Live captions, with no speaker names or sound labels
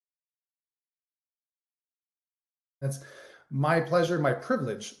It's my pleasure, my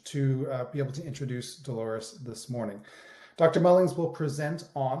privilege to be able to introduce Dolores this morning. Dr. Mullings will present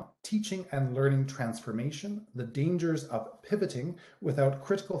on teaching and learning transformation, the dangers of pivoting without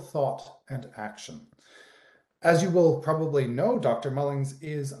critical thought and action. As you will probably know, Dr. Mullings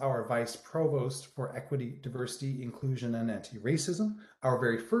is our Vice Provost for Equity, Diversity, Inclusion, and Anti-Racism, our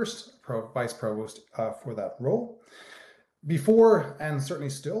very first Vice Provost for that role. Before, and certainly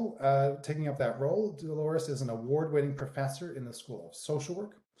still, taking up that role, Dolores is an award-winning professor in the School of Social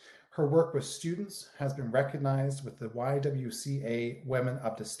Work. Her work with students has been recognized with the YWCA Women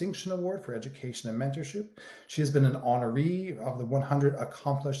of Distinction Award for Education and Mentorship. She has been an honoree of the 100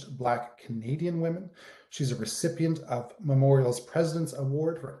 Accomplished Black Canadian Women. She's a recipient of Memorial's President's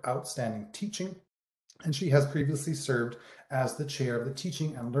Award for Outstanding Teaching, and she has previously served as the chair of the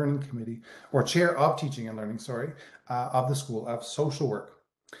Teaching and Learning Committee, or chair of Teaching and Learning, of the School of Social Work.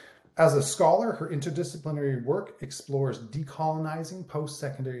 As a scholar, her interdisciplinary work explores decolonizing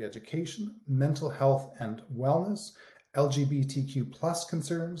post-secondary education, mental health and wellness, LGBTQ+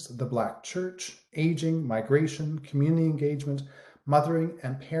 concerns, the Black church, aging, migration, community engagement, mothering,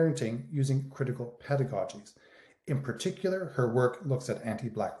 and parenting using critical pedagogies. In particular, her work looks at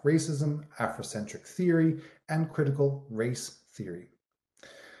anti-Black racism, Afrocentric theory, and critical race theory.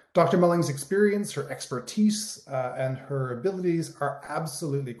 Dr. Mullings' experience, her expertise, and her abilities are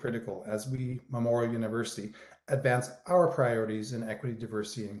absolutely critical as we, Memorial University, advance our priorities in equity,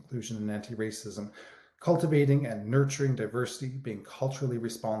 diversity, inclusion, and anti-racism, cultivating and nurturing diversity, being culturally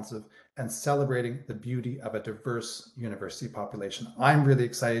responsive, and celebrating the beauty of a diverse university population. I'm really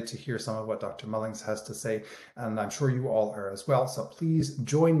excited to hear some of what Dr. Mullings has to say, and I'm sure you all are as well. So please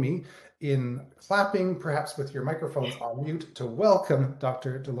join me in clapping, perhaps with your microphones on mute, to welcome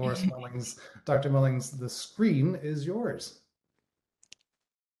Dr. Delores Mullings. Dr. Mullings, the screen is yours.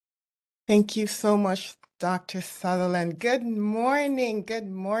 Thank you so much, Dr. Sutherland. Good morning,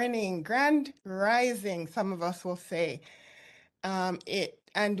 grand rising, some of us will say.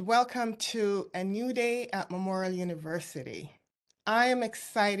 And welcome to a new day at Memorial University. I am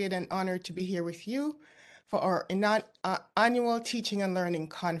excited and honored to be here with you for our annual Teaching and Learning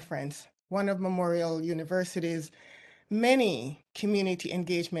Conference, one of Memorial University's many community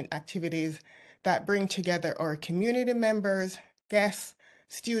engagement activities that bring together our community members, guests,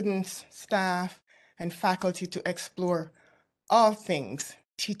 students, staff, and faculty to explore all things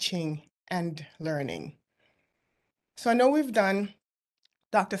teaching and learning. So I know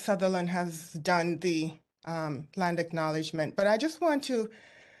Dr. Sutherland has done the land acknowledgement, but I just want to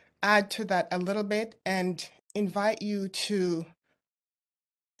add to that a little bit and invite you to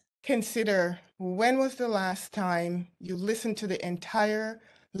consider, when was the last time you listened to the entire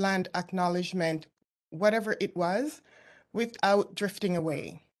land acknowledgement, whatever it was, without drifting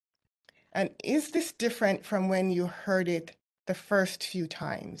away? And is this different from when you heard it the first few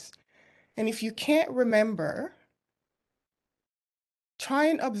times? And if you can't remember, try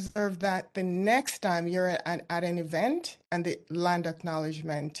and observe that the next time you're at an event and the land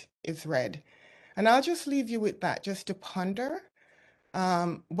acknowledgement is read. And I'll just leave you with that, just to ponder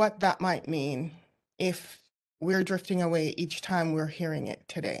what that might mean if we're drifting away each time we're hearing it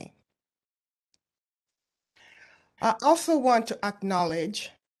today. I also want to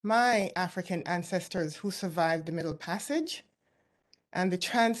acknowledge my African ancestors who survived the Middle Passage and the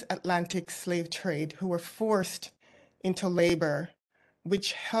transatlantic slave trade, who were forced into labor,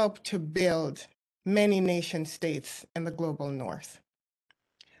 which helped to build many nation states in the global North.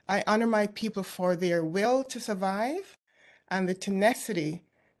 I honor my people for their will to survive and the tenacity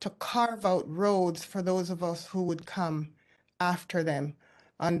to carve out roads for those of us who would come after them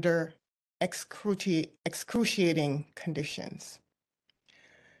under excruciating conditions.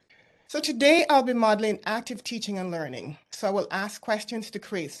 So today I'll be modeling active teaching and learning. So I will ask questions to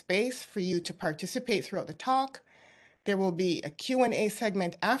create space for you to participate throughout the talk. There will be a Q&A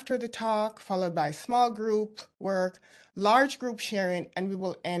segment after the talk, followed by small group work, large group sharing, and we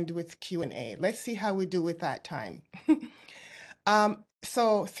will end with Q&A. Let's see how we do with that time.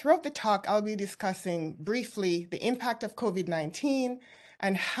 So throughout the talk, I'll be discussing briefly the impact of COVID-19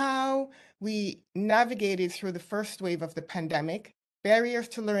 and how we navigated through the first wave of the pandemic, barriers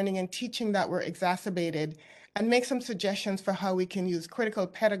to learning and teaching that were exacerbated, and make some suggestions for how we can use critical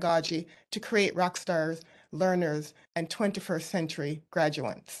pedagogy to create rock stars, learners, and 21st century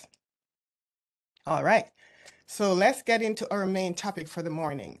graduates. All right, so let's get into our main topic for the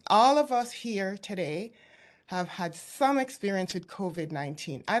morning. All of us here today have had some experience with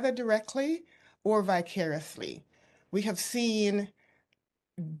COVID-19, either directly or vicariously. We have seen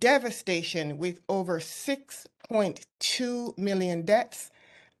devastation with over 6.2 million deaths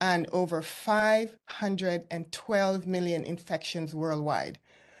and over 512 million infections worldwide.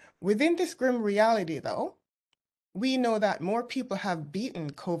 Within this grim reality, though, we know that more people have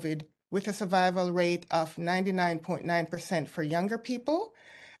beaten COVID with a survival rate of 99.9% for younger people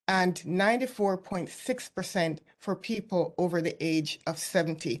and 94.6% for people over the age of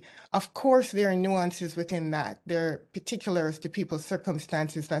 70. Of course, there are nuances within that. There are particulars to people's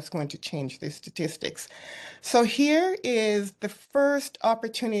circumstances that's going to change the statistics. So here is the first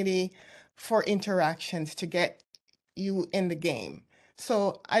opportunity for interactions to get you in the game.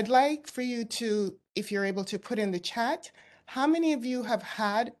 So I'd like for you to, if you're able to put in the chat, how many of you have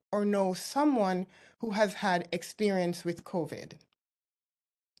had or know someone who has had experience with COVID?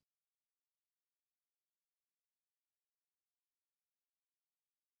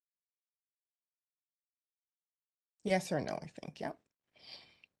 Yes or no, I think, yeah.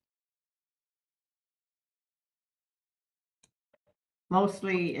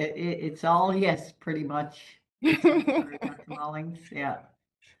 Mostly, it's all yes, pretty much. So sorry, Dr. Mullings. Yeah.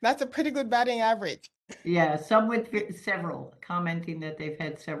 That's a pretty good batting average. Yeah, some with several, commenting that they've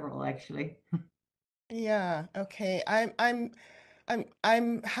had several actually. Yeah, okay. I'm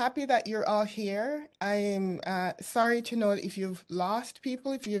happy that you're all here. I'm sorry to know if you've lost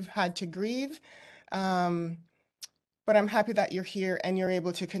people, if you've had to grieve. But I'm happy that you're here and you're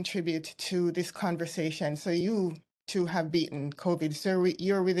able to contribute to this conversation. So you too have beaten COVID. So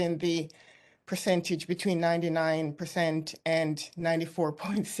you're within the percentage between 99% and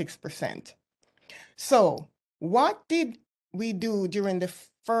 94.6%. So what did we do during the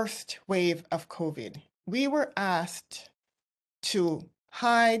first wave of COVID? We were asked to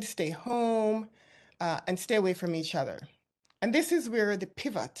hide, stay home, and stay away from each other. And this is where the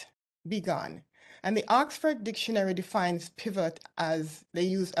pivot began. And the Oxford Dictionary defines pivot as they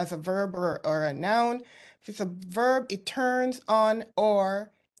use as a verb or a noun. If it's a verb, it turns on,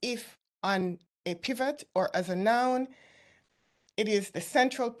 or if on a pivot, or as a noun, it is the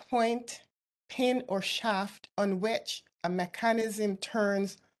central point, pin, or shaft on which a mechanism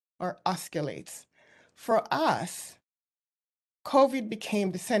turns or oscillates. For us, COVID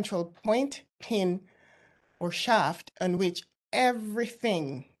became the central point, pin, or shaft on which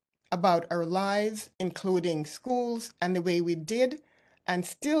everything about our lives, including schools and the way we did and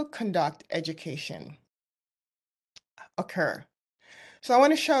still conduct education, occur. So I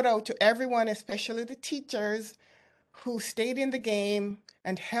want to shout out to everyone, especially the teachers who stayed in the game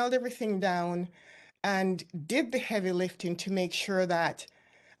and held everything down and did the heavy lifting to make sure that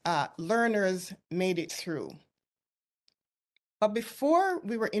learners made it through. But before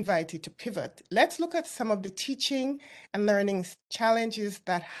we were invited to pivot, let's look at some of the teaching and learning challenges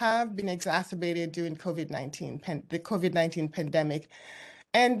that have been exacerbated during the COVID-19 pandemic.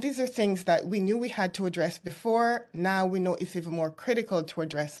 And these are things that we knew we had to address before. Now we know it's even more critical to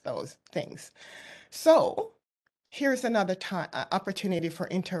address those things. So here's another opportunity for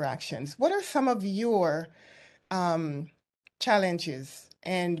interactions. What are some of your challenges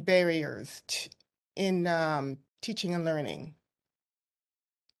and barriers in teaching and learning?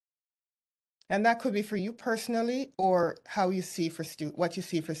 And that could be for you personally or how you see for what you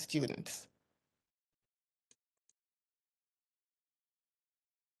see for students.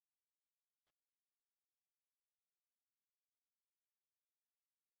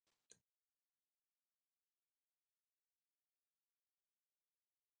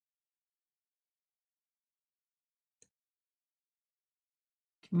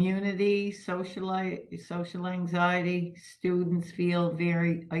 Community, social anxiety, students feel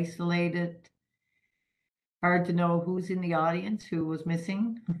very isolated. Hard to know who's in the audience, who was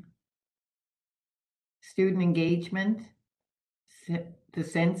missing. Student engagement, the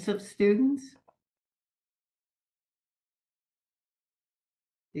sense of students.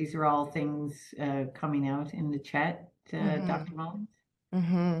 These are all things coming out in the chat, Dr. Mullins.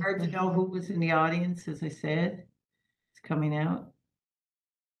 Hard to know who was in the audience, as I said. It's coming out.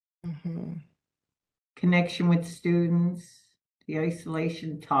 Connection with students, the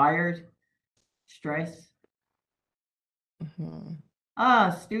isolation, tired, stress.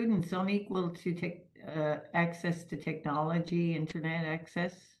 Students unequal to access to technology, internet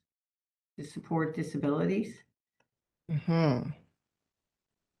access to support disabilities.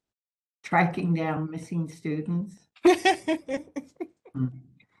 Tracking down missing students.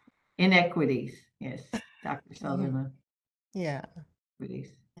 Inequities, yes, Dr. Sutherland. Yeah.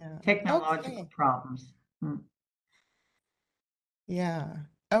 Inequities. Yeah. Technological problems. Yeah.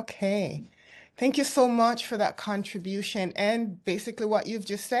 Okay. Thank you so much for that contribution. And basically what you've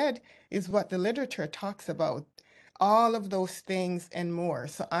just said is what the literature talks about, all of those things and more.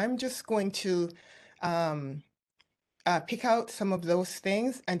 So I'm just going to pick out some of those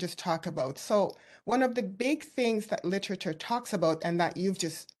things and just talk about. So one of the big things that literature talks about and that you've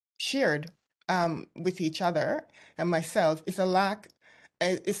just shared with each other and myself is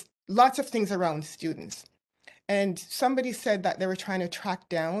is lots of things around students. And somebody said that they were trying to track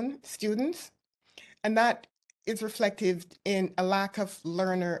down students, and that is reflective in a lack of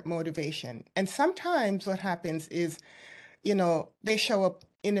learner motivation. And sometimes what happens is, they show up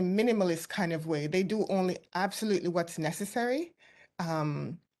in a minimalist kind of way. They do only absolutely what's necessary.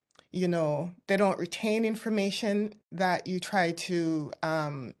 Um, they don't retain information that you try to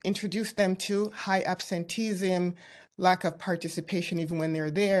introduce them to, high absenteeism, lack of participation even when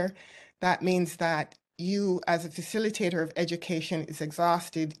they're there. That means that you, as a facilitator of education, is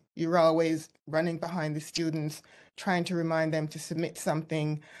exhausted. You're always running behind the students, trying to remind them to submit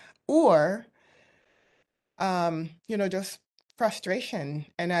something, or just frustration.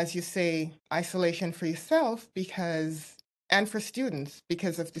 And as you say, isolation for yourself and for students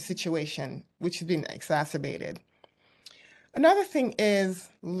because of the situation, which has been exacerbated. Another thing is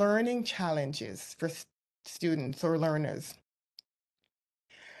learning challenges for students or learners.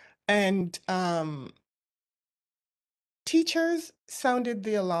 And teachers sounded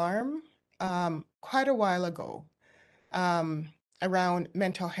the alarm quite a while ago around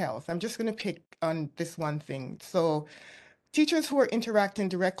mental health. I'm just going to pick on this one thing. So teachers who are interacting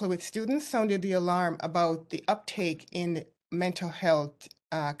directly with students sounded the alarm about the uptake in mental health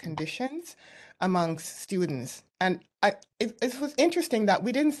conditions amongst students. And it was interesting that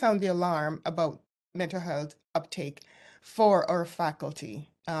we didn't sound the alarm about mental health uptake for our faculty,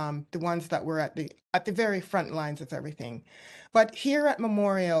 the ones that were at the very front lines of everything. But here at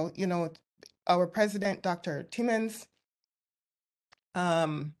Memorial, our president, Dr. Timmons,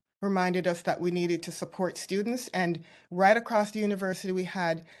 reminded us that we needed to support students, and right across the university we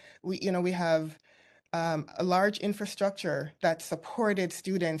have a large infrastructure that supported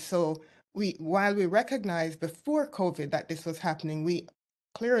students. So while we recognized before COVID that this was happening, we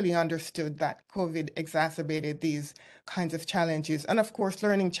clearly understood that COVID exacerbated these kinds of challenges. And of course,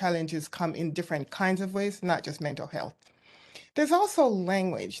 learning challenges come in different kinds of ways, not just mental health. There's also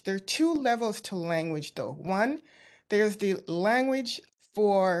language. There are two levels to language, though. One, there's the language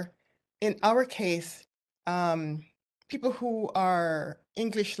for, in our case, people who are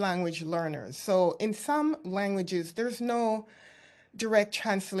English language learners. So in some languages, there's no direct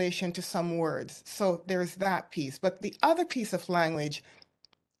translation to some words. So there's that piece. But the other piece of language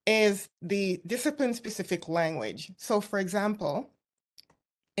is the discipline-specific language. So for example,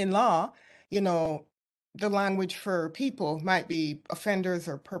 in law, the language for people might be offenders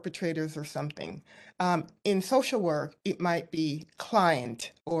or perpetrators or something. In social work, it might be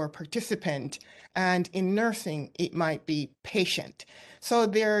client or participant. And in nursing, it might be patient. So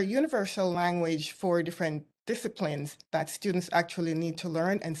there are universal language for different disciplines that students actually need to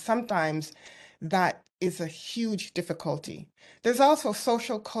learn. And sometimes that is a huge difficulty. There's also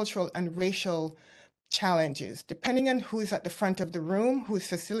social, cultural, and racial challenges, depending on who's at the front of the room, who's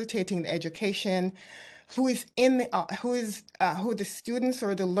facilitating the education, who the students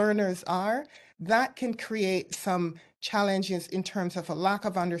or the learners are. That can create some challenges in terms of a lack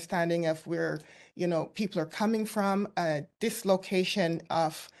of understanding of where people are coming from, a dislocation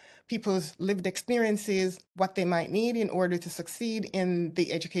of people's lived experiences, what they might need in order to succeed in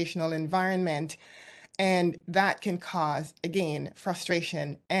the educational environment. And that can cause, again,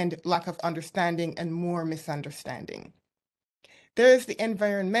 frustration and lack of understanding and more misunderstanding. There's the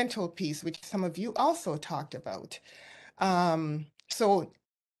environmental piece, which some of you also talked about. So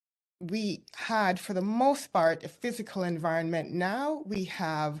we had, for the most part, a physical environment. Now we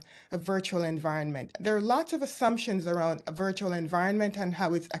have a virtual environment. There are lots of assumptions around a virtual environment and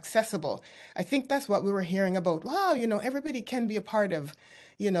how it's accessible. I think that's what we were hearing about. Wow, everybody can be a part of,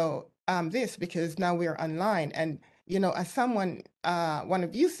 this because now we're online. And, as one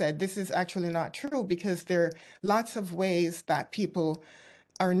of you said, this is actually not true because there are lots of ways that people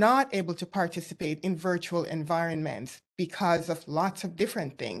are not able to participate in virtual environments because of lots of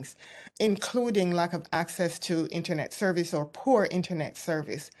different things, including lack of access to internet service or poor internet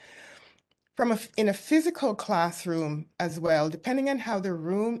service. In a physical classroom as well, depending on how the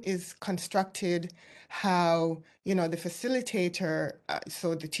room is constructed, how the facilitator,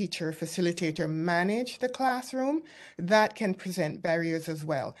 so the teacher facilitator manage the classroom, that can present barriers as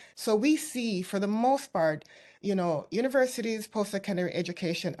well. So we see, for the most part, universities, post-secondary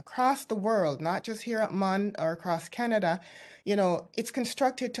education across the world, not just here at MUN or across Canada, it's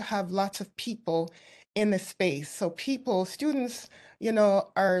constructed to have lots of people in the space. So students,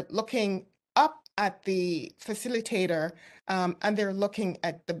 are looking up at the facilitator, and they're looking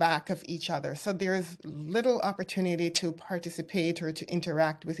at the back of each other. So there's little opportunity to participate or to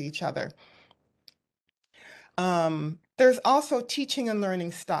interact with each other. There's also teaching and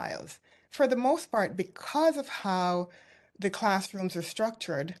learning styles. For the most part, because of how the classrooms are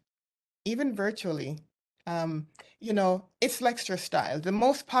structured, even virtually, you know, it's lecture style. The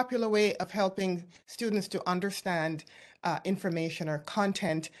most popular way of helping students to understand information or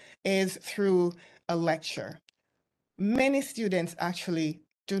content is through a lecture. Many students actually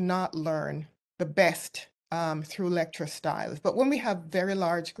do not learn the best through lecture styles. But when we have very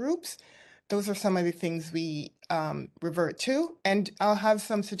large groups, those are some of the things we revert to. And I'll have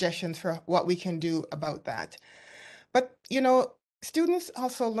some suggestions for what we can do about that. But, you know, students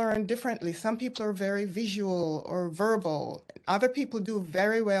also learn differently. Some people are very visual or verbal. Other people do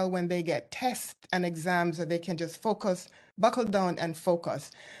very well when they get tests and exams that they can just focus, buckle down and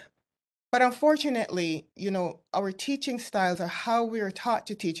focus. But unfortunately, you know, our teaching styles are how we are taught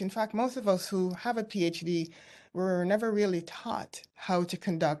to teach. In fact, most of us who have a PhD were never really taught how to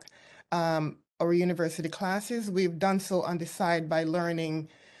conduct our university classes. We've done so on the side by learning,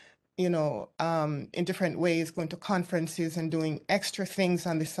 you know, in different ways, going to conferences and doing extra things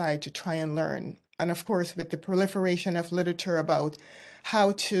on the side to try and learn. And of course, with the proliferation of literature about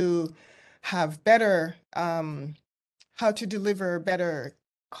how to have better, how to deliver better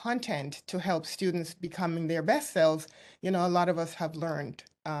content to help students becoming their best selves, you know, a lot of us have learned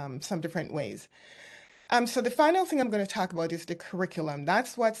some different ways. So the final thing I'm going to talk about is the curriculum.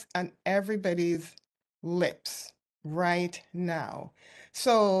 That's what's on everybody's lips right now.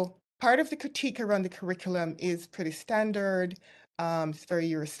 So part of the critique around the curriculum is pretty standard. It's very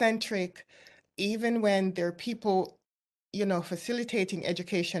Eurocentric. Even when there are people, you know, facilitating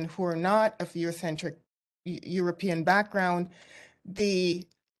education who are not of Eurocentric European background, the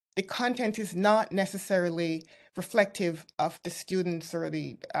content is not necessarily reflective of the students or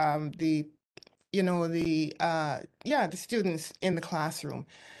the you know, the students in the classroom.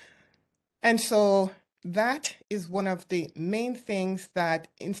 And so that is one of the main things that,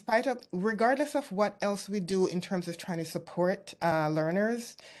 in spite of, regardless of what else we do in terms of trying to support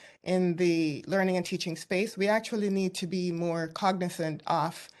learners in the learning and teaching space, we actually need to be more cognizant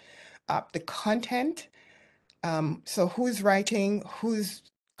of the content. So who's writing, who's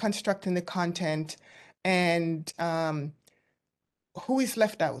constructing the content, and who is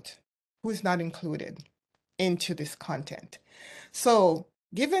left out, who is not included into this content. So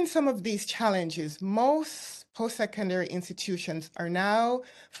given some of these challenges, most post-secondary institutions are now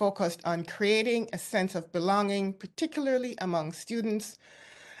focused on creating a sense of belonging, particularly among students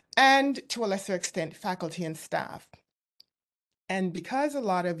and, to a lesser extent, faculty and staff. And because a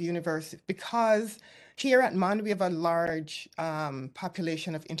lot of universities, because here at MUN, we have a large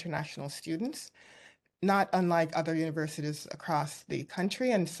population of international students, not unlike other universities across the country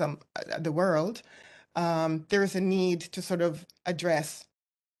and some the world, there is a need to sort of address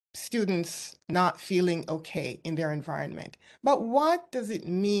students not feeling okay in their environment. But what does it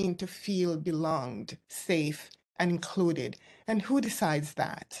mean to feel belonged, safe, and included? And who decides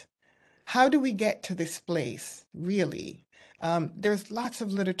that? How do we get to this place, really? There's lots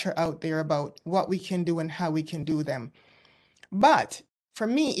of literature out there about what we can do and how we can do them. But for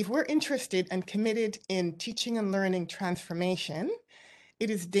me, if we're interested and committed in teaching and learning transformation, it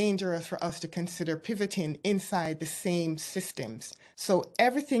is dangerous for us to consider pivoting inside the same systems. So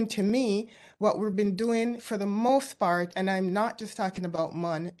everything to me, what we've been doing for the most part, and I'm not just talking about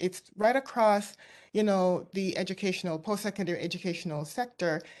MUN, it's right across, you know, the educational, post-secondary educational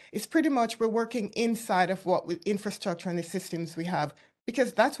sector, is pretty much we're working inside of what infrastructure and the systems we have,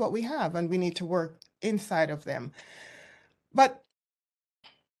 because that's what we have and we need to work inside of them. But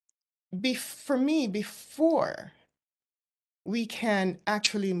for me, before we can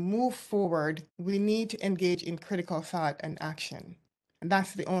actually move forward, we need to engage in critical thought and action. And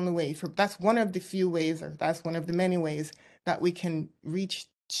that's the only way, that's one of the few ways, or that's one of the many ways that we can reach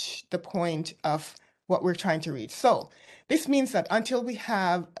the point of what we're trying to reach. So this means that until we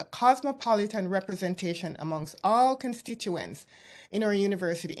have a cosmopolitan representation amongst all constituents in our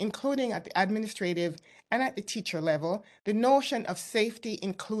university, including at the administrative and at the teacher level, the notion of safety,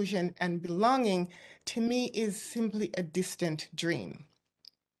 inclusion, and belonging to me is simply a distant dream.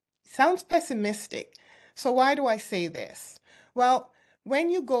 Sounds pessimistic. So why do I say this? Well, when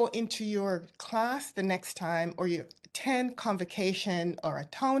you go into your class the next time, or you attend convocation or a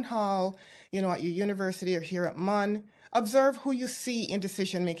town hall, you know, at your university or here at MUN, observe who you see in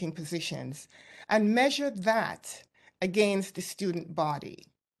decision-making positions and measure that against the student body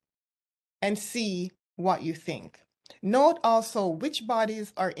and see what you think. Note also which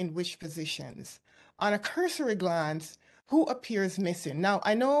bodies are in which positions. on a cursory glance, who appears missing. Now,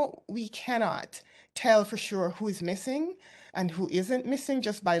 I know we cannot tell for sure who is missing and who isn't missing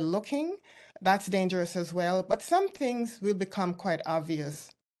just by looking. That's dangerous as well, but some things will become quite obvious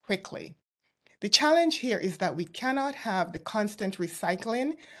quickly. The challenge here is that we cannot have the constant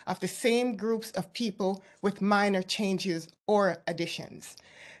recycling of the same groups of people with minor changes or additions.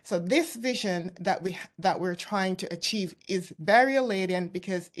 So this vision that we're trying to achieve is barrier-laden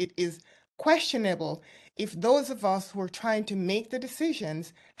because it is questionable if those of us who are trying to make the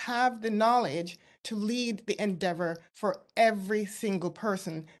decisions have the knowledge to lead the endeavor for every single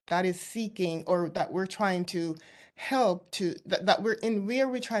person that is seeking or that we're trying to help to that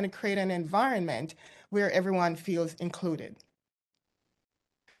we're trying to create an environment where everyone feels included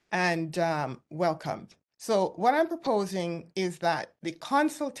and welcomed. So what I'm proposing is that the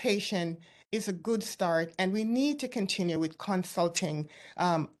consultation is a good start, and we need to continue with consulting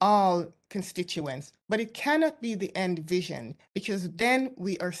all constituents, but it cannot be the end vision because then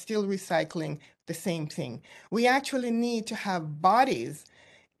we are still recycling the same thing. We actually need to have bodies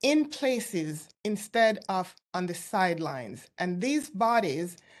in places instead of on the sidelines. And these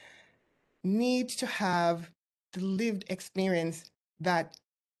bodies need to have the lived experience that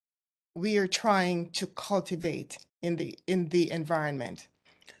we are trying to cultivate in the environment.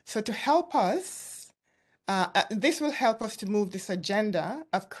 So to help us, this will help us to move this agenda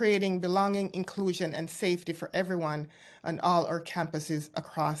of creating belonging, inclusion, and safety for everyone on all our campuses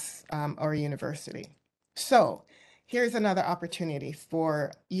across our university. So here's another opportunity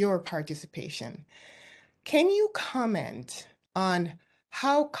for your participation. Can you comment on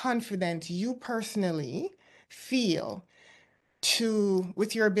how confident you personally feel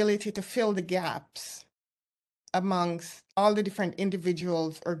with your ability to fill the gaps amongst all the different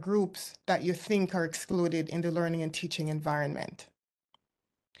individuals or groups that you think are excluded in the learning and teaching environment?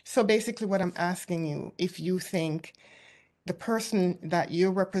 So basically what I'm asking you, if you think the person that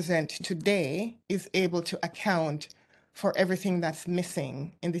you represent today is able to account for everything that's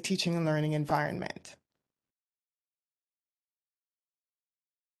missing in the teaching and learning environment.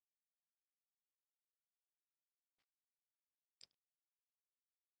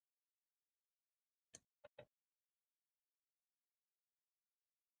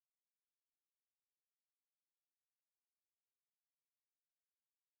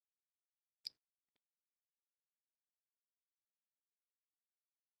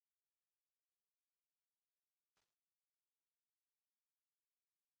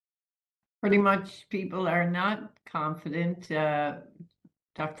 Pretty much people are not confident.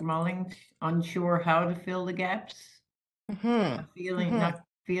 Dr. Mullings, unsure how to fill the gaps, not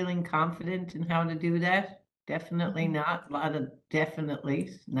feeling confident in how to do that. Definitely not. A lot of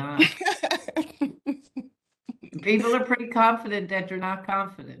definitelys, not. People are pretty confident that they're not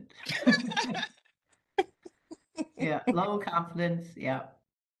confident. Yeah, low confidence. Yeah.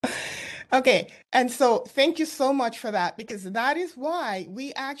 Okay, and so thank you so much for that, because that is why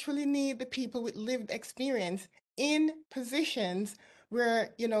we actually need the people with lived experience in positions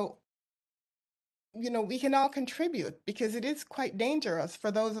where, we can all contribute, because it is quite dangerous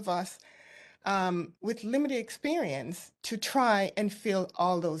for those of us with limited experience to try and fill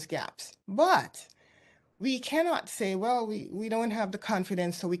all those gaps. But we cannot say, well, we don't have the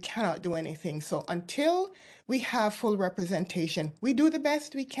confidence, so we cannot do anything. So until we have full representation, we do the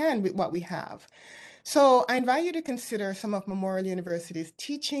best we can with what we have. So I invite you to consider some of Memorial University's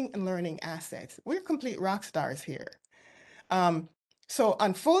teaching and learning assets. We're complete rock stars here. So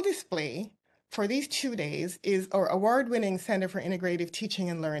on full display for these 2 days is our award-winning Center for Integrative Teaching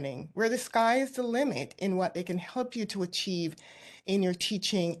and Learning, where the sky is the limit in what they can help you to achieve in your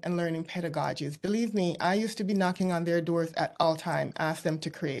teaching and learning pedagogies. Believe me, I used to be knocking on their doors at all time, ask them to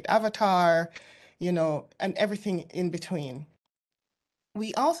create avatar, and everything in between.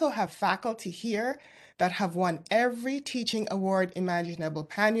 We also have faculty here that have won every teaching award imaginable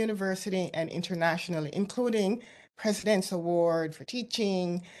pan-university and internationally, including President's Award for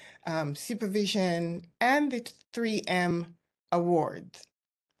Teaching, Supervision, and the 3M Awards.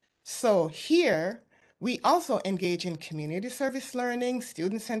 So here, we also engage in community service learning,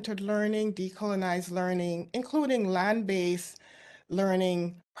 student-centered learning, decolonized learning, including land-based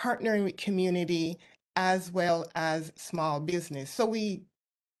learning, partnering with community, as well as small business. So we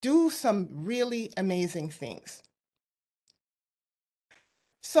do some really amazing things.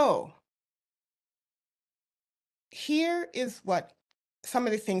 So here is what some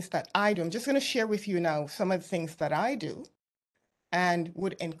of the things that I do. I'm just going to share with you now some of the things that I do, and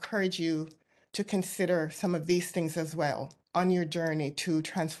would encourage you to consider some of these things as well on your journey to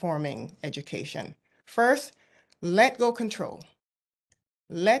transforming education. First, let go control.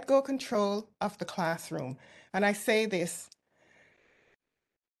 let go control of the classroom. And I say this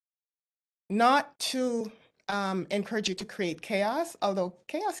not to encourage you to create chaos, although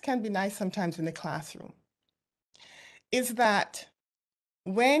chaos can be nice sometimes in the classroom, is that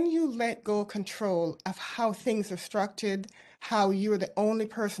when you let go control of how things are structured, how you're the only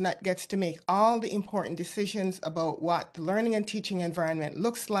person that gets to make all the important decisions about what the learning and teaching environment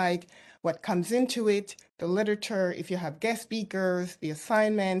looks like, what comes into it, the literature, if you have guest speakers, the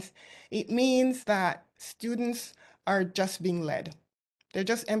assignments, it means that students are just being led. They're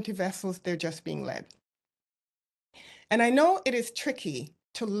just empty vessels, they're just being led. And I know it is tricky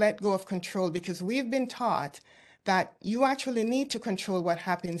to let go of control because we've been taught that you actually need to control what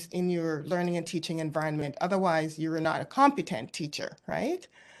happens in your learning and teaching environment. Otherwise, you're not a competent teacher, right?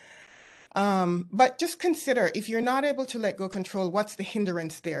 But just consider, if you're not able to let go control, what's the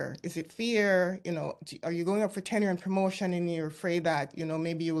hindrance there? Is it fear? Are you going up for tenure and promotion and you're afraid that,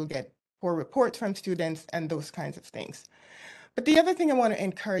 maybe you will get poor reports from students and those kinds of things? But the other thing I want to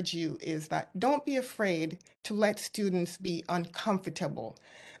encourage you is that don't be afraid to let students be uncomfortable.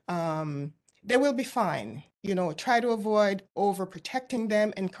 They will be fine. Try to avoid overprotecting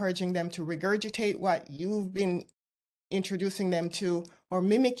them, encouraging them to regurgitate what you've been introducing them to, or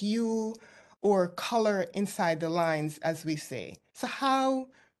mimic you, or color inside the lines, as we say. So how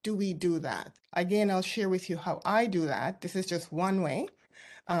do we do that? Again, I'll share with you how I do that. This is just one way.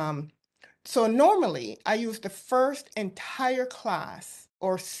 So normally I use the first entire class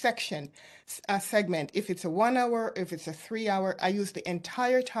or section, segment. If it's a 1 hour, if it's a 3 hour, I use the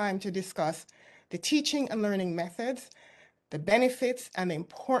entire time to discuss the teaching and learning methods, the benefits and the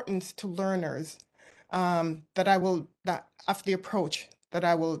importance to learners of the approach that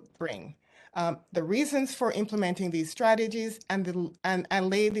I will bring. The reasons for implementing these strategies and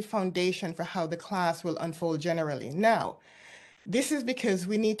lay the foundation for how the class will unfold generally. Now, this is because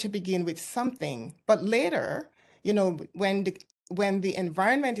we need to begin with something, but later, when the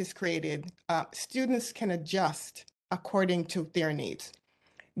environment is created, students can adjust according to their needs.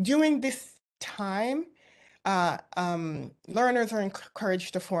 During this time, learners are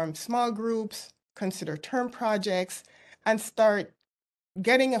encouraged to form small groups, consider term projects, and start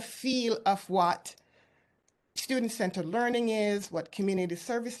getting a feel of what student-centered learning is, what community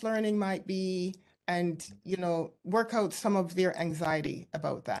service learning might be, and work out some of their anxiety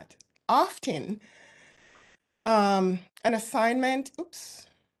about that. Often, an assignment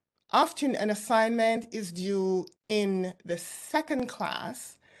is due in the second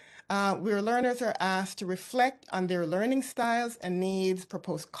class, where learners are asked to reflect on their learning styles and needs,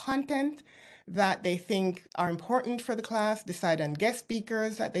 propose content that they think are important for the class, decide on guest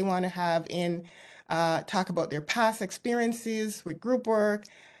speakers that they want to have in, talk about their past experiences with group work,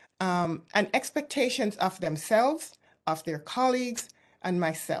 and expectations of themselves, of their colleagues, and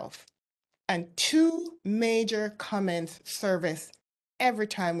myself. And two major comments service every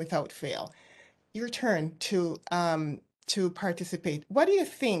time without fail. Your turn to participate. What do you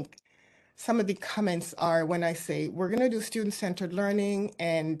think some of the comments are when I say we're going to do student-centered learning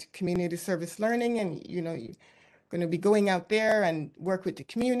and community service learning, and you're going to be going out there and work with the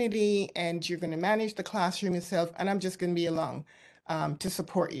community, and you're going to manage the classroom yourself, and I'm just going to be along to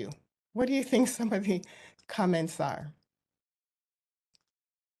support you. What do you think some of the comments are?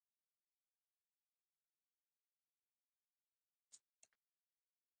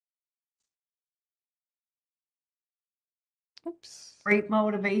 Oops. Great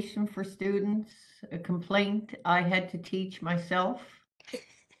motivation for students. A complaint, I had to teach myself.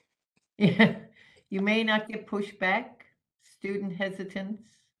 Yeah. You may not get pushback. Student hesitance.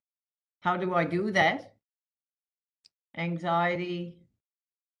 How do I do that? Anxiety,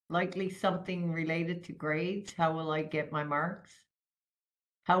 likely something related to grades. How will I get my marks?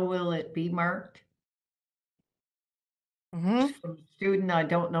 How will it be marked? Mm-hmm. From a student, I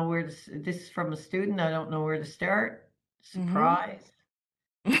don't know where to, this is from a student, I don't know where to start. Surprise.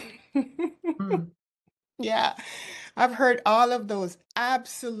 Yeah, I've heard all of those.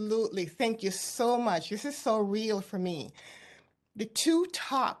 Absolutely. Thank you so much. This is so real for me. The two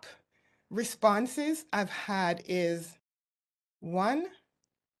top responses I've had is, one,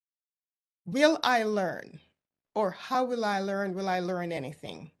 will I learn? Or how will I learn? Will I learn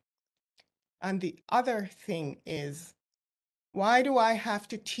anything? And the other thing is, why do I have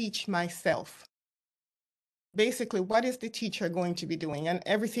to teach myself? Basically, what is the teacher going to be doing? And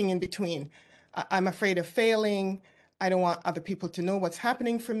everything in between. I'm afraid of failing. I don't want other people to know what's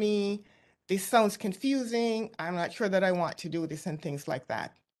happening for me. This sounds confusing. I'm not sure that I want to do this, and things like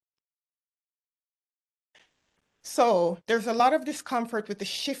that. So there's a lot of discomfort with the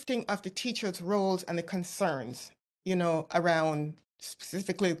shifting of the teacher's roles and the concerns, around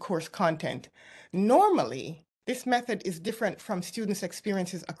specifically course content. Normally, this method is different from students'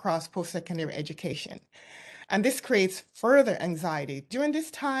 experiences across post-secondary education. And this creates further anxiety. During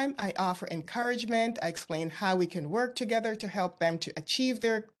this time, I offer encouragement. I explain how we can work together to help them to achieve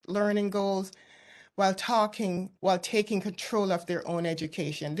their learning goals while taking control of their own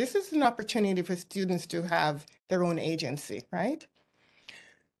education. This is an opportunity for students to have their own agency, right?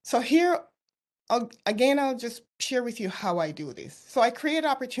 So here, I'll just share with you how I do this. So I create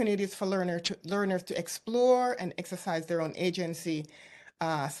opportunities for learners to explore and exercise their own agency,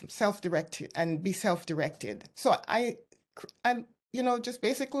 self-directed and be self-directed. So I just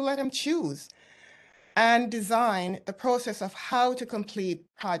basically let them choose and design the process of how to complete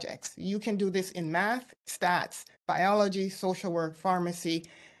projects. You can do this in math, stats, biology, social work, pharmacy,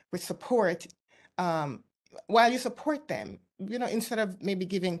 with support, while you support them, instead of maybe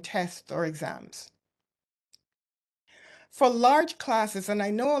giving tests or exams. For large classes, and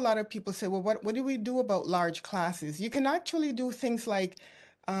I know a lot of people say, well, what do we do about large classes? You can actually do things like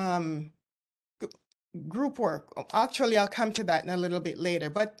group work. Actually, I'll come to that in a little bit later.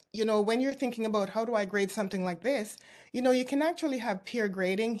 But, when you're thinking about how do I grade something like this, you can actually have peer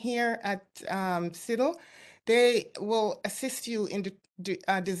grading here at CITL. They will assist you in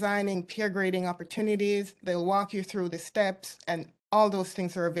designing peer grading opportunities. They'll walk you through the steps, and all those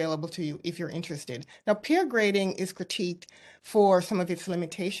things are available to you if you're interested. Now, peer grading is critiqued for some of its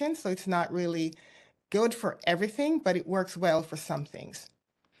limitations, so it's not really good for everything, but it works well for some things.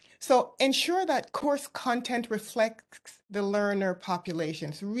 So ensure that course content reflects the learner population.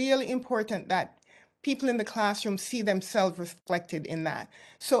 It's really important that people in the classroom see themselves reflected in that.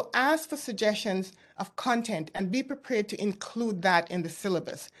 So ask for suggestions of content and be prepared to include that in the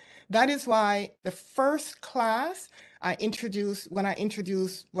syllabus. That is why the first class when I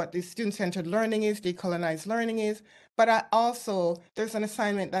introduce what the student-centered learning is, decolonized learning is, but there's an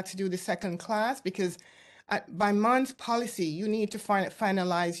assignment that's due the second class, because by MON's policy, you need to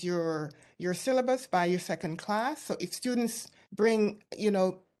finalize your syllabus by your second class. So if students bring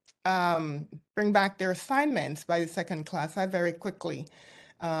back their assignments by the second class, I very quickly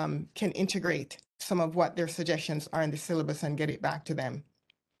can integrate some of what their suggestions are in the syllabus and get it back to them.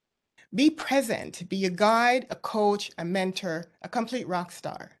 Be present, be a guide, a coach, a mentor, a complete rock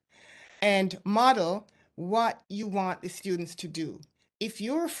star, and model what you want the students to do. If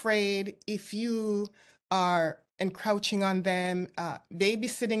you're afraid, if you are encroaching on them,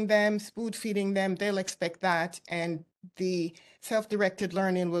 babysitting them, spoon feeding them, they'll expect that, and the self-directed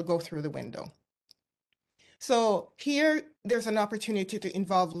learning will go through the window. So here, there's an opportunity to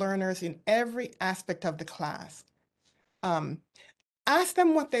involve learners in every aspect of the class. Ask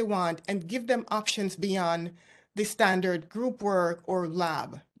them what they want and give them options beyond the standard group work or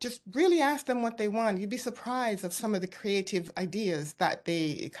lab. Just really ask them what they want. You'd be surprised of some of the creative ideas that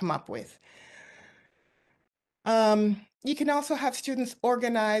they come up with. You can also have students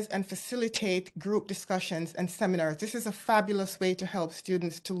organize and facilitate group discussions and seminars. This is a fabulous way to help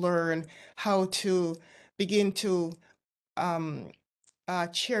students to learn how to begin to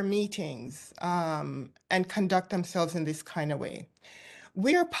chair meetings and conduct themselves in this kind of way.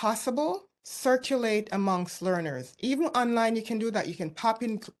 Where possible, circulate amongst learners. Even online, you can do that. You can pop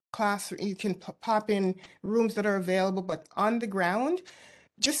in class, you can pop in rooms that are available, but on the ground,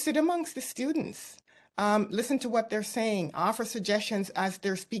 just sit amongst the students. Listen to what they're saying, offer suggestions as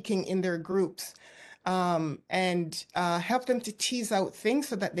they're speaking in their groups, and help them to tease out things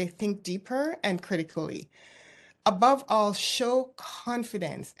so that they think deeper and critically. Above all, show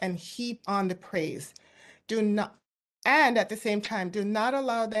confidence and heap on the praise. And at the same time, do not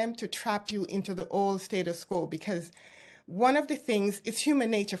allow them to trap you into the old status quo, because one of the things, it's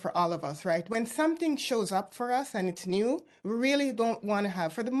human nature for all of us, right? When something shows up for us and it's new, we really don't want to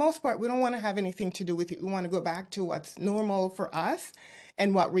have, for the most part, we don't want to have anything to do with it. We want to go back to what's normal for us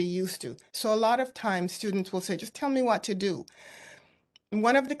and what we're used to. So a lot of times students will say, just tell me what to do. And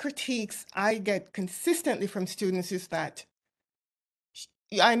one of the critiques I get consistently from students is that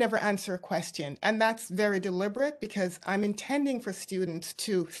I never answer a question. And that's very deliberate, because I'm intending for students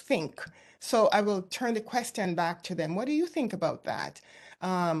to think. So I will turn the question back to them. What do you think about that?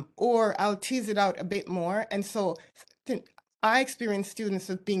 Or I'll tease it out a bit more. And so I experience students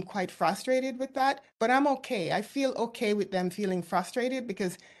as being quite frustrated with that, but I'm okay. I feel okay with them feeling frustrated,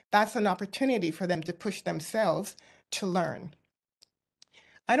 because that's an opportunity for them to push themselves to learn.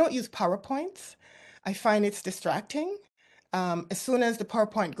 I don't use PowerPoints. I find it's distracting. As soon as the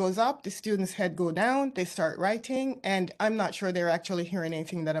PowerPoint goes up, the student's head go down, they start writing, and I'm not sure they're actually hearing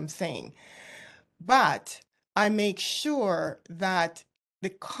anything that I'm saying. But I make sure that the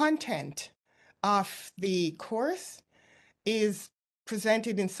content of the course is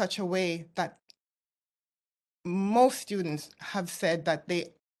presented in such a way that most students have said that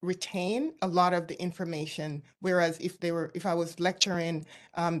they retain a lot of the information, whereas if I was lecturing,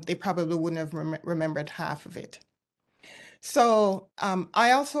 they probably wouldn't have remembered half of it. So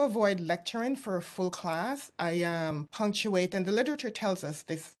I also avoid lecturing for a full class. I punctuate, and the literature tells us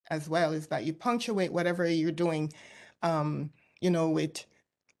this as well, is that you punctuate whatever you're doing, with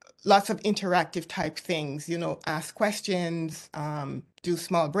lots of interactive type things, ask questions, do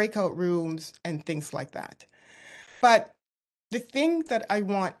small breakout rooms and things like that. But the thing that I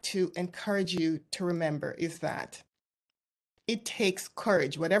want to encourage you to remember is that it takes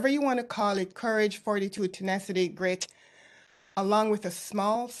courage, whatever you want to call it, courage, fortitude, tenacity, grit, along with a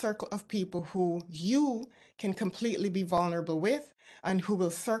small circle of people who you can completely be vulnerable with and who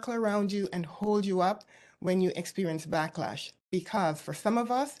will circle around you and hold you up when you experience backlash. Because for some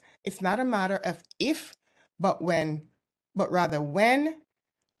of us, it's not a matter of if, but when, but rather when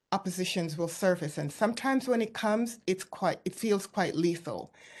oppositions will surface. And sometimes when it comes, it feels quite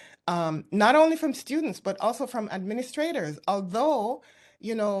lethal. Not only from students, but also from administrators. Although,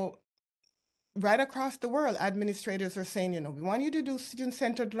 right across the world, administrators are saying, we want you to do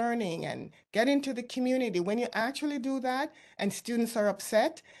student-centered learning and get into the community. When you actually do that and students are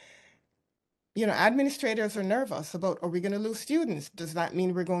upset, administrators are nervous about, are we going to lose students? Does that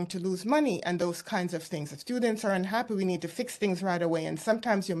mean we're going to lose money? And those kinds of things. If students are unhappy, we need to fix things right away. And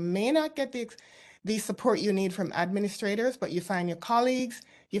sometimes you may not get the support you need from administrators, but you find your colleagues,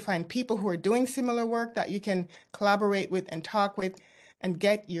 you find people who are doing similar work that you can collaborate with and talk with and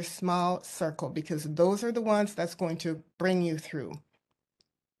get your small circle, because those are the ones that's going to bring you through.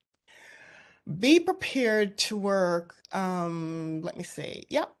 Be prepared to work,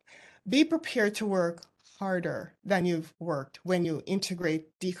 be prepared to work harder than you've worked when you integrate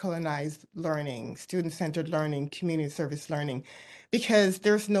decolonized learning, student-centered learning, community service learning, because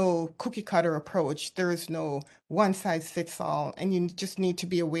there's no cookie cutter approach. There is no one size fits all, and you just need to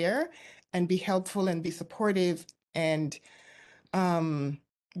be aware and be helpful and be supportive and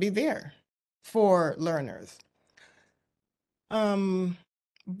be there for learners.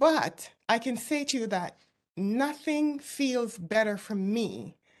 But I can say to you that nothing feels better for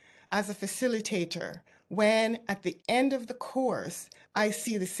me as a facilitator when at the end of the course, I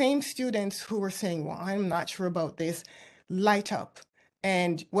see the same students who were saying, well, I'm not sure about this, light up.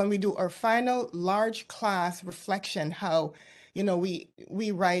 And when we do our final large class reflection, how, we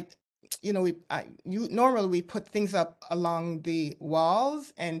write, normally we put things up along the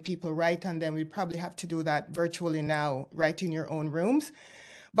walls and people write on them. We probably have to do that virtually now, write in your own rooms,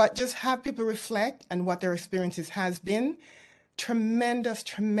 but just have people reflect on what their experiences has been. Tremendous,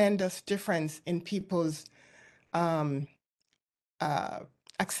 tremendous difference in people's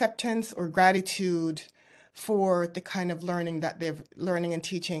acceptance or gratitude for the kind of learning and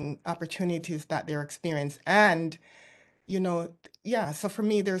teaching opportunities that they're experiencing. And, so for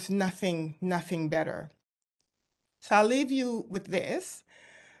me, there's nothing better. So I'll leave you with this.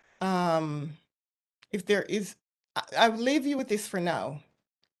 If there is, I'll leave you with this for now.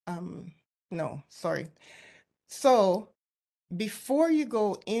 No, sorry. So before you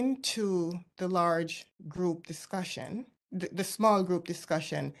go into the large group discussion, the small group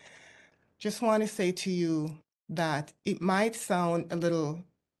discussion, just want to say to you that it might sound a little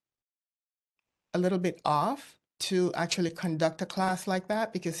bit off to actually conduct a class like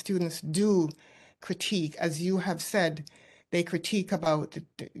that, because students do critique, as you have said, they critique about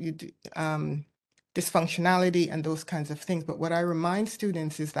dysfunctionality and those kinds of things. But what I remind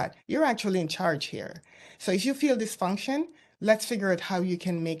students is that you're actually in charge here. So if you feel dysfunction, let's figure out how you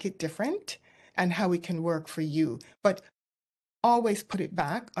can make it different and how it can work for you. But always put it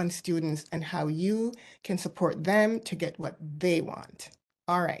back on students and how you can support them to get what they want.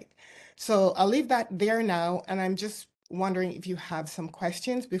 All right. So I'll leave that there now. And I'm just wondering if you have some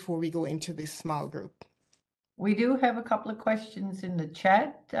questions before we go into this small group. We do have a couple of questions in the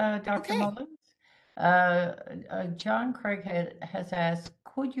chat, Dr. Okay. Mullings. John Craig has asked,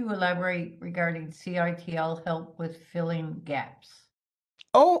 could you elaborate regarding CITL help with filling gaps?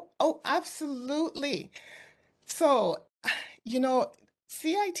 Oh, absolutely. So,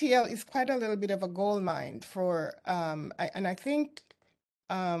 CITL is quite a little bit of a gold mine for, and I think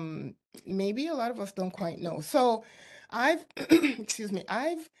maybe a lot of us don't quite know. So I've, excuse me,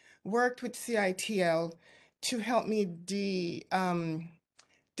 I've worked with CITL to help me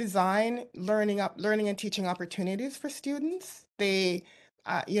design learning and teaching opportunities for students. They,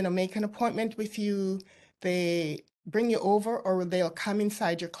 make an appointment with you. They bring you over, or they'll come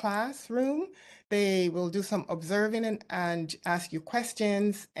inside your classroom. They will do some observing and ask you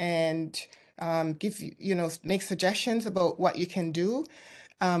questions and give you, make suggestions about what you can do.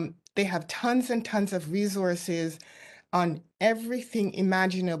 They have tons and tons of resources on everything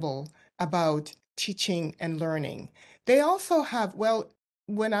imaginable about teaching and learning. They also have, well,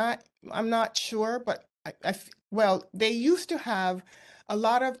 I'm not sure, but well, they used to have a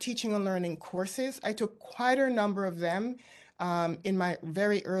lot of teaching and learning courses. I took quite a number of them in my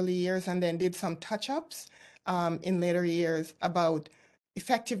very early years, and then did some touch-ups in later years about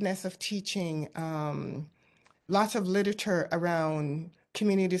effectiveness of teaching, lots of literature around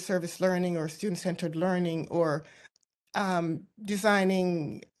community service learning or student-centered learning, or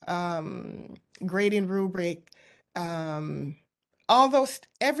designing grading rubric, all those,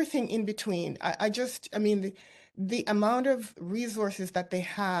 everything in between. I mean, the amount of resources that they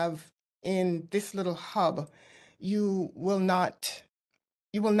have in this little hub, you will not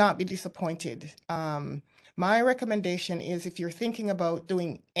be disappointed. My recommendation is, if you're thinking about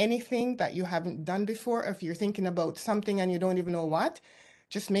doing anything that you haven't done before, if you're thinking about something and you don't even know what,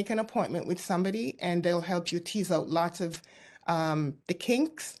 just make an appointment with somebody and they'll help you tease out lots of the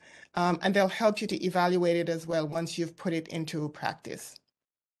kinks, and they'll help you to evaluate it as well once you've put it into practice.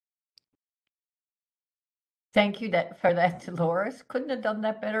 Thank you for that, Dolores. Couldn't have done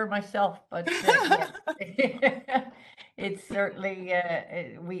that better myself, but yes. It's certainly,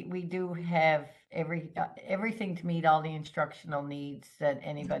 we do have everything to meet all the instructional needs that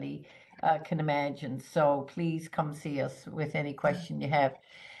anybody can imagine. So please come see us with any question you have.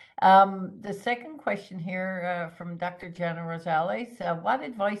 The second question here from Dr. Jana Rosales, what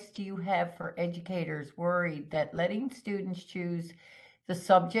advice do you have for educators worried that letting students choose the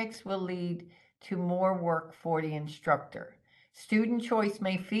subjects will lead to more work for the instructor? Student choice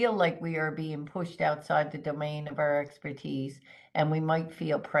may feel like we are being pushed outside the domain of our expertise, and we might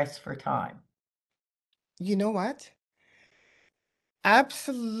feel pressed for time. You know what?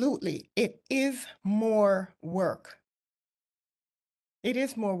 Absolutely. It is more work. It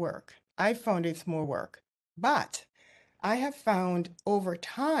is more work. I found it's more work, but I have found over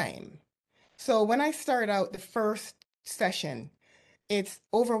time. So when I started out the first session, it's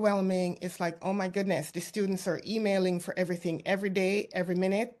overwhelming. It's like, oh my goodness, the students are emailing for everything every day, every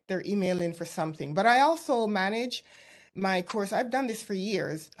minute, they're emailing for something. But I also manage my course. I've done this for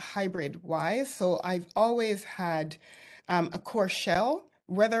years, hybrid wise. So I've always had a course shell,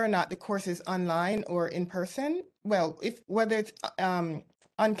 whether or not the course is online or in person. Well, whether it's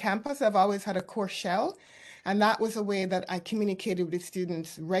on campus, I've always had a course shell. And that was a way that I communicated with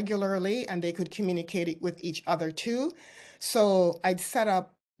students regularly, and they could communicate it with each other too. So I'd set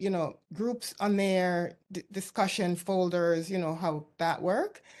up, groups on there, discussion folders, how that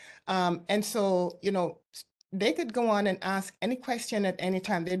work. And so, they could go on and ask any question at any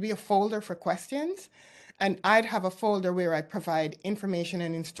time. There'd be a folder for questions, and I'd have a folder where I provide information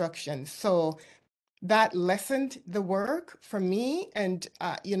and instructions. So that lessened the work for me, and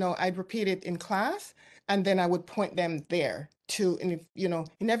I'd repeat it in class, and then I would point them there to, and if,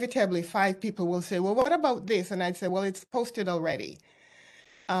 inevitably 5 people will say, well, what about this? And I'd say, well, it's posted already,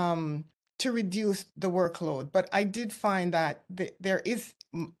 to reduce the workload. But I did find that there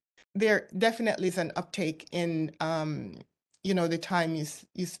definitely is an uptake in the time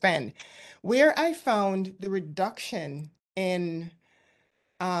you spend. Where I found the reduction in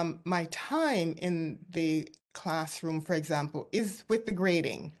my time in the classroom, for example, is with the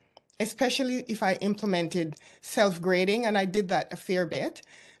grading, especially if I implemented self-grading, and I did that a fair bit.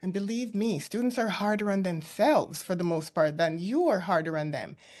 And believe me, students are harder on themselves for the most part than you are harder on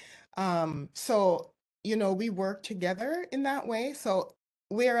them. So, we work together in that way. So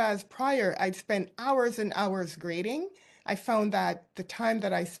whereas prior I'd spend hours and hours grading, I found that the time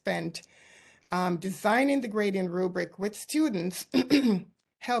that I spent designing the grading rubric with students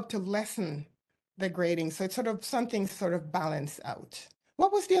help to lessen the grading. So it's something balance out.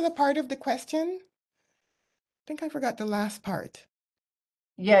 What was the other part of the question? I think I forgot the last part.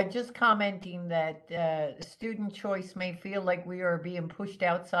 Yeah, just commenting that student choice may feel like we are being pushed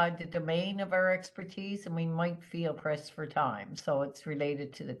outside the domain of our expertise, and we might feel pressed for time. So it's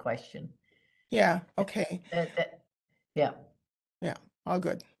related to the question. Yeah, okay. Yeah. Yeah, all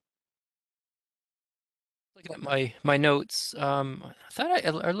good. Looking at my notes, I thought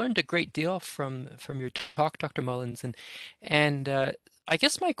I learned a great deal from your talk, Dr. Mullins, and I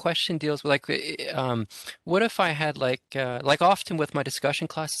guess my question deals with what if I had like often with my discussion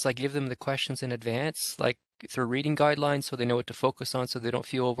classes, I give them the questions in advance, like through reading guidelines, so they know what to focus on, so they don't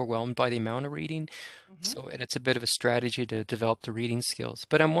feel overwhelmed by the amount of reading. So, and it's a bit of a strategy to develop the reading skills.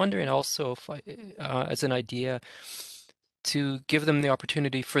 But I'm wondering also if as an idea, to give them the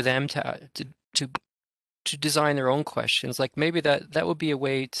opportunity for them to design their own questions. Like maybe that would be a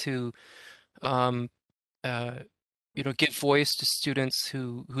way to um, give voice to students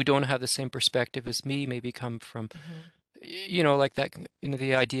who don't have the same perspective as me, maybe come from, like that,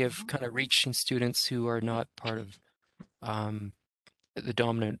 the idea of kind of reaching students who are not part of the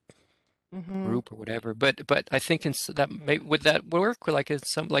dominant group or whatever. But I think would that work? Or like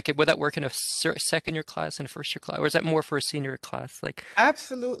would that work in a second year class and a first year class, or is that more for a senior class? Like,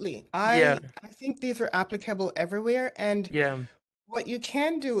 Absolutely. yeah, I think these are applicable everywhere. And yeah, what you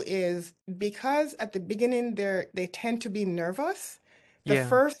can do is, because at the beginning they tend to be nervous, the yeah.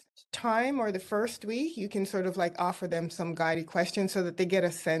 first time or the first week, you can sort of like offer them some guided questions so that they get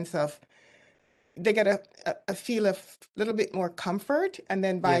a sense of, they get a feel of a little bit more comfort. And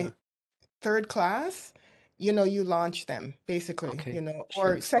then Yeah. by third class, you launch them basically, Okay.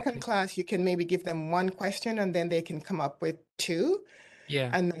 or Sure. second Okay. class, you can maybe give them one question and then they can come up with two. Yeah.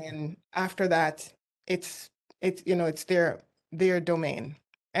 And then after that, it's their domain. Okay.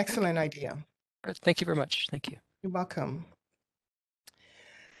 Excellent idea. All right, thank you very much. Thank you. You're welcome.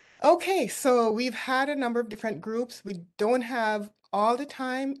 Okay, so we've had a number of different groups. We don't have all the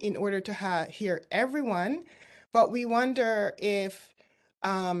time in order to hear everyone, but we wonder if,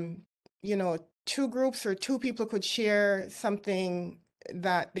 um, two groups or two people could share something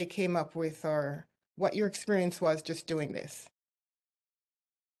that they came up with, or what your experience was just doing this.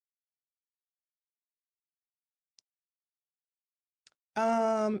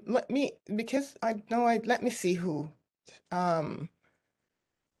 Let me see who. Um,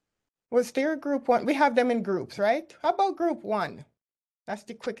 was there a group one? We have them in groups, right? How about group one? That's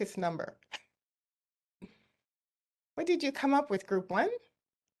the quickest number. What did you come up with, group one?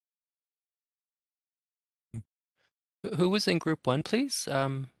 Who was in group one, please? Uh,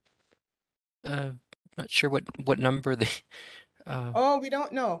 not sure what number they. Uh, Oh, we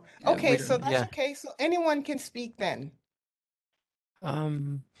don't know. we Okay, so don't. that's Yeah. okay. So anyone can speak then.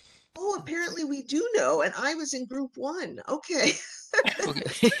 Um. Oh, apparently we do know, and I was in group one. Okay.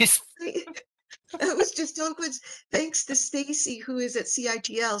 Okay. It was just on quiz. Thanks to Stacy, who is at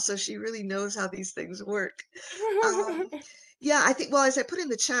CITL, so she really knows how these things work. Yeah, I think, well, as I put in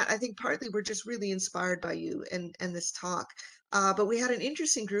the chat, I think partly we're just really inspired by you and this talk. But we had an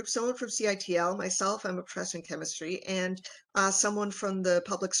interesting group, someone from CITL, myself, I'm a professor in chemistry, and someone from the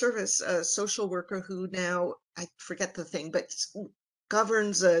public service, a social worker who now, I forget the thing, but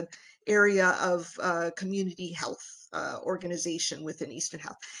governs a area of community health organization within Eastern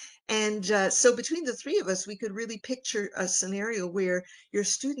Health. And so between the three of us, we could really picture a scenario where your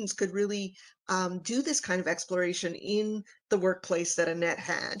students could really do this kind of exploration in the workplace that Annette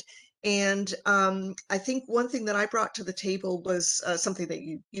had. And I think one thing that I brought to the table was something that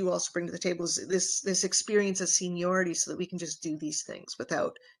you also bring to the table is this experience of seniority, so that we can just do these things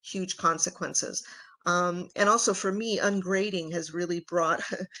without huge consequences. And also for me, ungrading has really brought,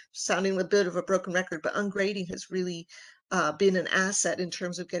 sounding a bit of a broken record, but ungrading has really been an asset in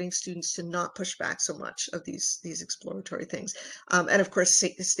terms of getting students to not push back so much of these exploratory things. And of course,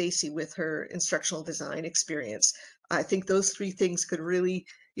 Stacy with her instructional design experience. I think those three things could really,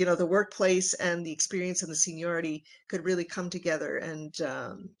 the workplace and the experience and the seniority could really come together and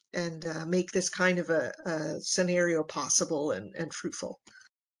make this kind of a scenario possible and fruitful.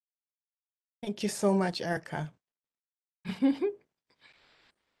 Thank you so much, Erica.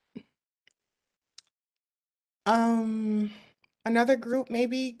 Another group,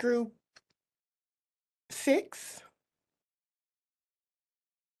 maybe group 6.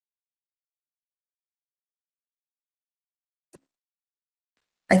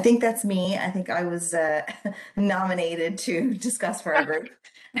 I think that's me. I think I was nominated to discuss for our group.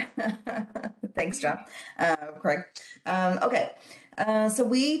 Thanks, John. Craig. Okay. So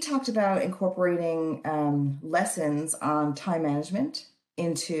we talked about incorporating lessons on time management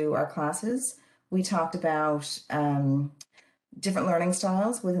into our classes. We talked about different learning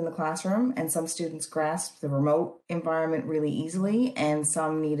styles within the classroom, and some students grasped the remote environment really easily, and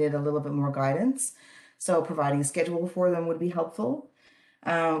some needed a little bit more guidance. So providing a schedule for them would be helpful.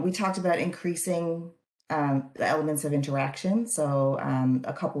 We talked about increasing the elements of interaction. So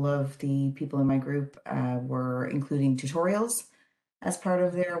a couple of the people in my group were including tutorials as part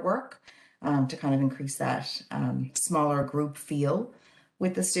of their work to kind of increase that smaller group feel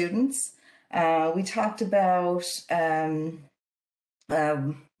with the students. We talked about one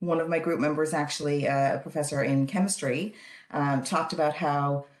of my group members, actually a professor in chemistry, talked about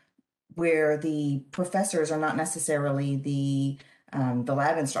how where the professors are not necessarily the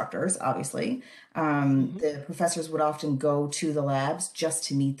lab instructors, obviously, the professors would often go to the labs just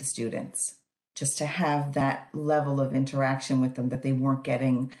to meet the students, just to have that level of interaction with them that they weren't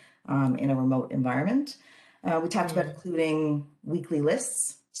getting in a remote environment. We talked about including weekly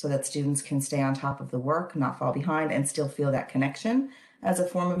lists so that students can stay on top of the work, not fall behind, and still feel that connection as a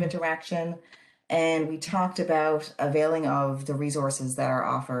form of interaction. And we talked about availing of the resources that are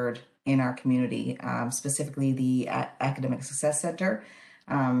offered in our community, specifically the Academic Success Center,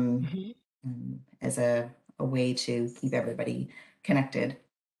 as a way to keep everybody connected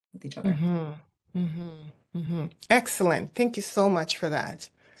with each other. Excellent. Thank you so much for that.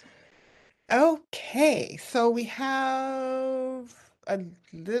 Okay, so we have a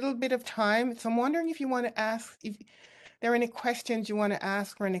little bit of time. So I'm wondering if you want to ask, if there are any questions you want to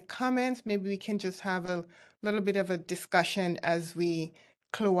ask or any comments. Maybe we can just have a little bit of a discussion as we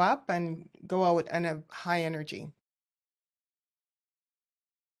clue up and go out in a high energy.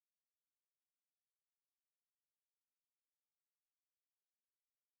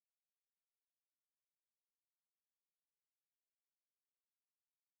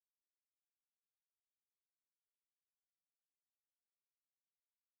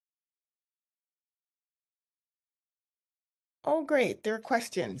 Oh, great. There are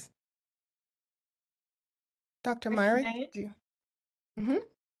questions. Dr. Myrick, Ann? do you?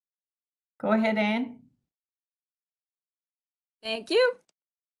 Go ahead, Anne. Thank you.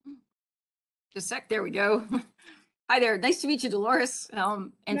 Just a sec, there we go. Hi there, nice to meet you, Dolores.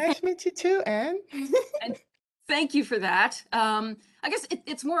 And Nice to meet you too, Anne. and thank you for that. I guess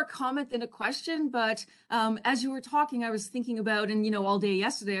it's more a comment than a question, but as you were talking, I was thinking about, and all day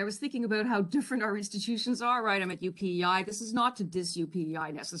yesterday, I was thinking about how different our institutions are, right? I'm at UPEI. This is not to diss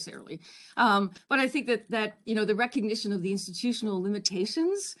UPEI necessarily, but I think that the recognition of the institutional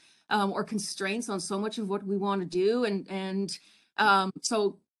limitations or constraints on so much of what we want to do, and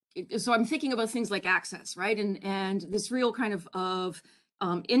so I'm thinking about things like access, right? And this real kind of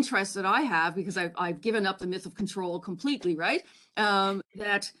interest that I have, because I've given up the myth of control completely, right?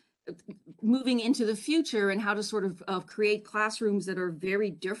 That moving into the future and how to sort of create classrooms that are very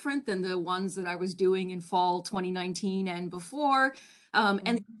different than the ones that I was doing in fall 2019 and before, and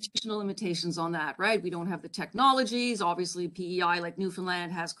the institutional limitations on that, right? We don't have the technologies. Obviously, PEI like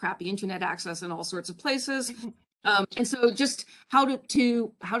Newfoundland has crappy internet access in all sorts of places. And so just how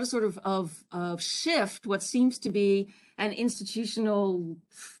to sort of shift what seems to be an institutional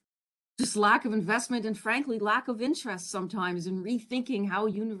just lack of investment and frankly lack of interest sometimes in rethinking how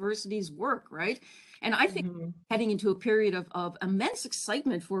universities work, right? And I think heading into a period of immense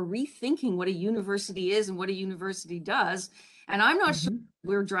excitement for rethinking what a university is and what a university does. And I'm not sure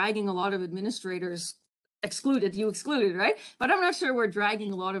we're dragging a lot of administrators, you excluded, right? But I'm not sure we're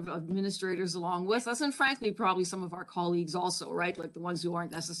dragging a lot of administrators along with us, and frankly, probably some of our colleagues also, right? Like the ones who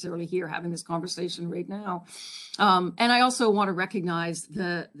aren't necessarily here having this conversation right now. And I also want to recognize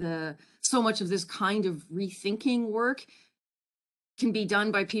the so much of this kind of rethinking work can be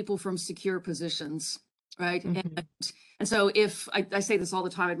done by people from secure positions, right? And so if I say this all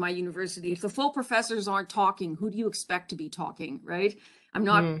the time at my university, if the full professors aren't talking, who do you expect to be talking, right? I'm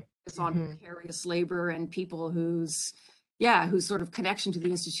not on precarious labor and people whose sort of connection to the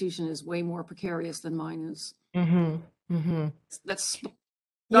institution is way more precarious than mine is. That's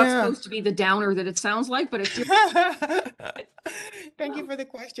not supposed to be the downer that it sounds like, but it's Thank you for the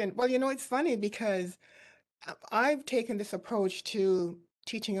question. Well, it's funny because I've taken this approach to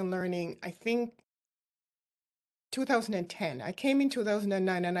teaching and learning, I think 2010. I came in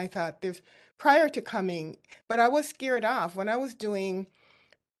 2009 and I thought prior to coming, but I was scared off when I was doing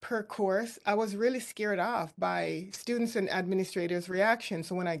per course. I was really scared off by students and administrators' reactions.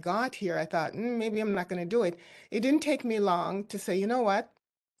 So when I got here, I thought, maybe I'm not going to do it. It didn't take me long to say, you know what?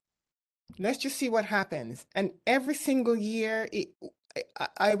 Let's just see what happens. And every single year,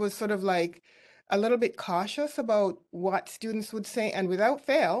 I was sort of like a little bit cautious about what students would say. And without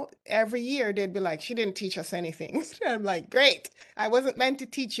fail, every year they'd be like, she didn't teach us anything. I'm like, great. I wasn't meant to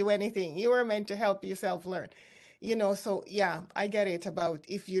teach you anything. You were meant to help yourself learn. So yeah, I get it about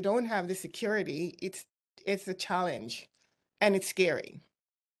if you don't have the security, it's a challenge and it's scary.